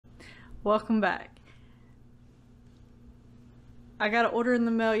Welcome back. I got an order in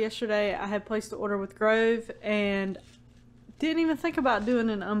the mail yesterday. I had placed the order with Grove and didn't even think about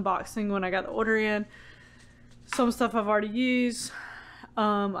doing an unboxing when I got the order in. Some stuff I've already used.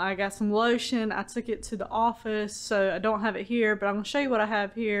 I got some lotion. I took it to the office, so I don't have it here, but I'm going to show you what I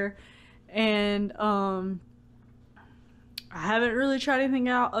have here. And I haven't really tried anything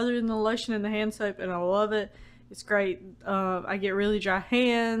out other than the lotion and the hand soap, and I love it. It's great. I get really dry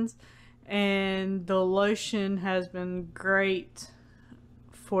hands, and the lotion has been great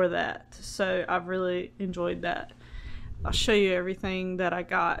for that. So I've really enjoyed that. I'll show you everything that I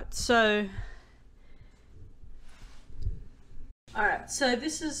got. So, alright, so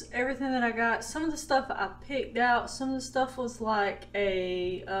this is everything that I got. Some of the stuff I picked out. Some of the stuff was like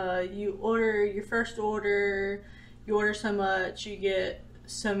you order your first order, you order so much, you get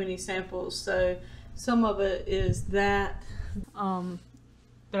so many samples. So some of it is that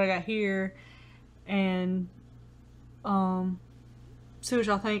that I got here, and see what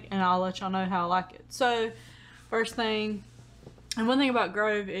y'all think, and I'll let y'all know how I like it. So first thing, and one thing about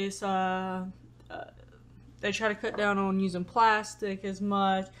Grove is they try to cut down on using plastic as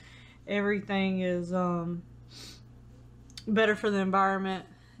much. Everything is better for the environment,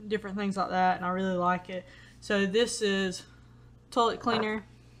 different things like that, and I really like it. So this is toilet cleaner,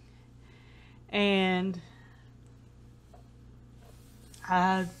 and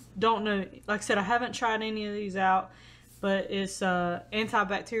I don't know, like I said, I haven't tried any of these out, but it's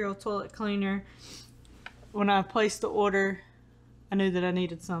antibacterial toilet cleaner. When I placed the order, I knew that I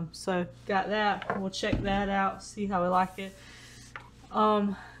needed some, so got that. We'll check that out, see how we like it.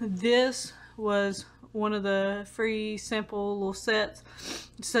 This was one of the free sample little sets.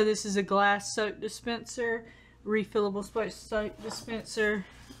 So this is a glass soap dispenser, refillable soap dispenser,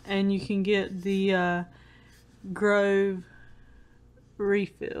 and you can get the Grove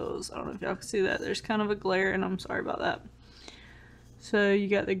refills. I don't know if y'all can see that. There's kind of a glare, and I'm sorry about that. So you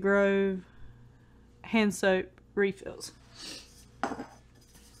got the Grove hand soap refills.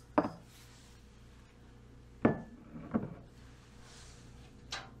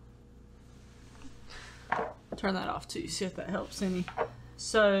 Turn that off too, see if that helps any.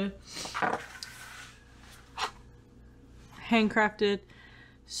 So handcrafted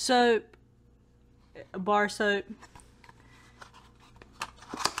soap, bar soap.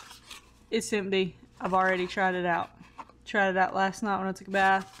 It's empty. I've already tried it out. Tried it out last night when I took a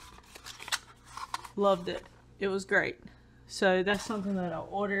bath. Loved it. It was great. So that's something that I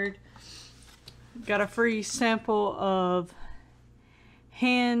ordered. Got a free sample of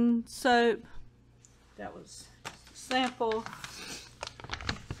hand soap. That was a sample.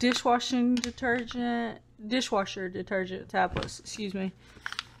 Dishwasher detergent tablets, excuse me.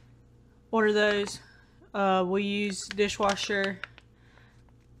 Order those. We use dishwasher,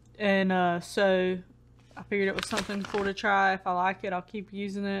 and so I figured it was something cool to try. If I like it, I'll keep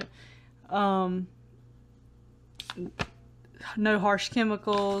using it. No harsh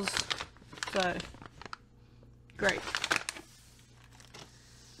chemicals, so great.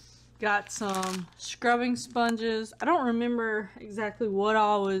 Got some scrubbing sponges. I don't remember exactly what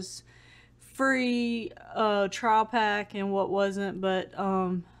all was free trial pack and what wasn't, but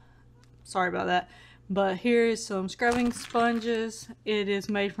sorry about that. But here is some scrubbing sponges. It is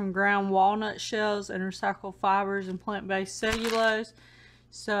made from ground walnut shells and recycled fibers and plant-based cellulose.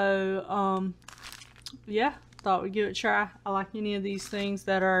 So yeah, thought we'd give it a try. I like any of these things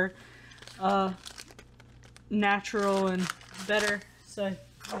that are natural and better, so I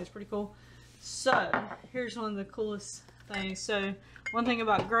think it's pretty cool. So here's one of the coolest things. So one thing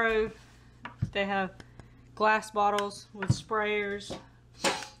about Grove, they have glass bottles with sprayers.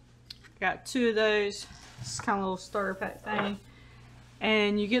 Got two of those. It's kind of a little starter pack thing,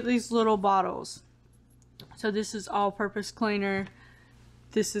 and you get these little bottles. So this is all-purpose cleaner.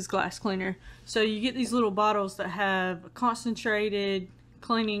 This is glass cleaner. So you get these little bottles that have a concentrated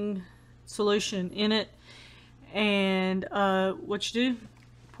cleaning solution in it, and what you do,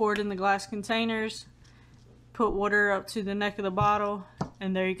 pour it in the glass containers, put water up to the neck of the bottle,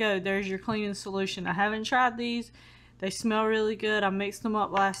 and there you go. There's your cleaning solution. I haven't tried these. They smell really good. I mixed them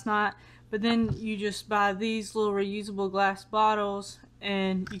up last night. But then you just buy these little reusable glass bottles,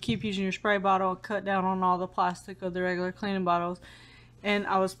 and you keep using your spray bottle, cut down on all the plastic of the regular cleaning bottles. And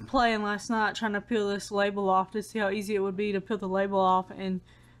I was playing last night trying to peel this label off to see how easy it would be to peel the label off and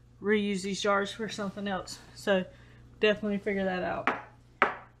reuse these jars for something else. So definitely figure that out.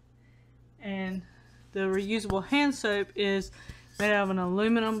 And the reusable hand soap is made out of an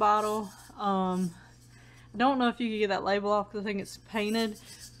aluminum bottle. I don't know if you could get that label off because I think it's painted,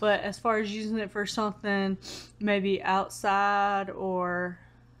 but as far as using it for something maybe outside or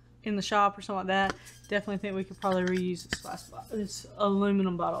in the shop or something like that, definitely think we could probably reuse this glass bottle, this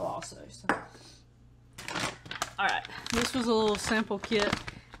aluminum bottle also. So. Alright, this was a little sample kit.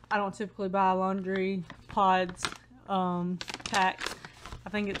 I don't typically buy laundry pods packs. I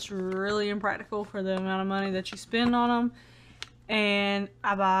think it's really impractical for the amount of money that you spend on them. And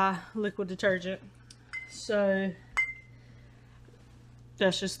I buy liquid detergent. So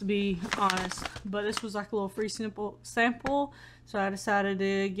that's just to be honest. But this was like a little free sample. So I decided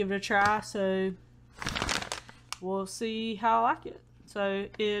to give it a try. So we'll see how I like it. So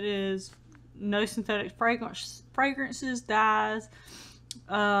it is no synthetic fragrances, dyes,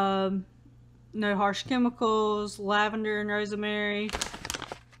 no harsh chemicals, lavender and rosemary,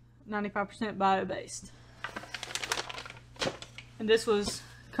 95% bio-based. And this was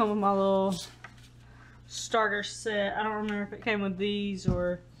come with my little starter set. I don't remember if it came with these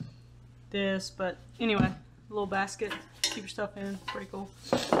or this, but anyway, a little basket, keep your stuff in, pretty cool.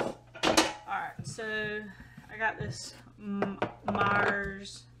 Alright, so I got this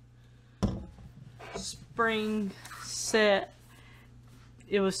Myers spring set.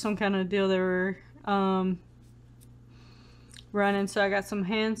 It was some kind of deal they were running, so I got some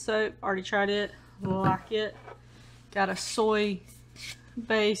hand soap, already tried it, like it. Got a soy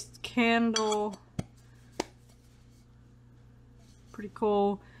based candle, pretty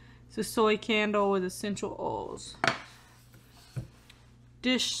cool. It's a soy candle with essential oils.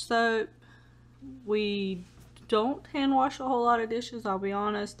 Dish soap. We don't hand wash a whole lot of dishes, I'll be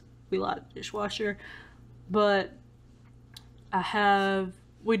honest. We like a dishwasher, but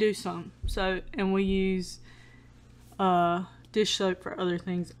we do some. So, and we use dish soap for other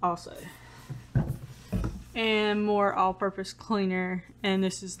things also. And more all-purpose cleaner, and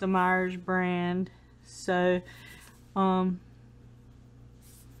this is the Myers brand. So,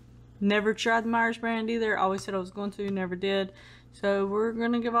 never tried the Myers brand either. I always said I was going to, never did. So we're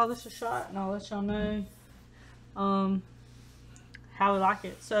gonna give all this a shot, and I'll let y'all know how we like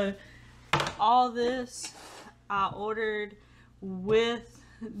it. So all this I ordered with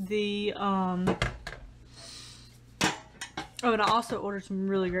the oh, and I also ordered some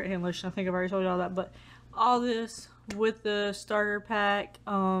really great hand lotion. I think I've already told y'all that, but all this with the starter pack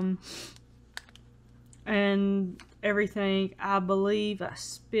and everything, I believe I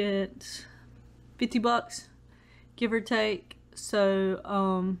spent 50 bucks, give or take. So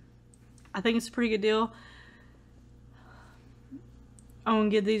I think it's a pretty good deal. I'm gonna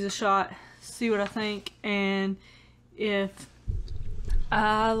give these a shot, see what I think, and if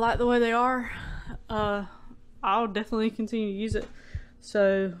I like the way they are, I'll definitely continue to use it.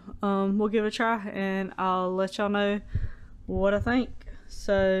 So we'll give it a try, and I'll let y'all know what I think.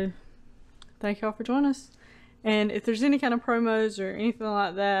 So thank y'all for joining us, and if there's any kind of promos or anything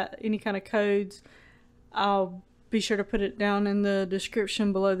like that, any kind of codes, I'll be sure to put it down in the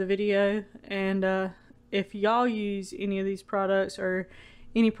description below the video. And if y'all use any of these products or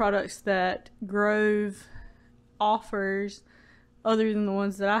any products that Grove offers other than the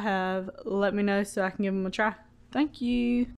ones that I have, let me know so I can give them a try. Thank you.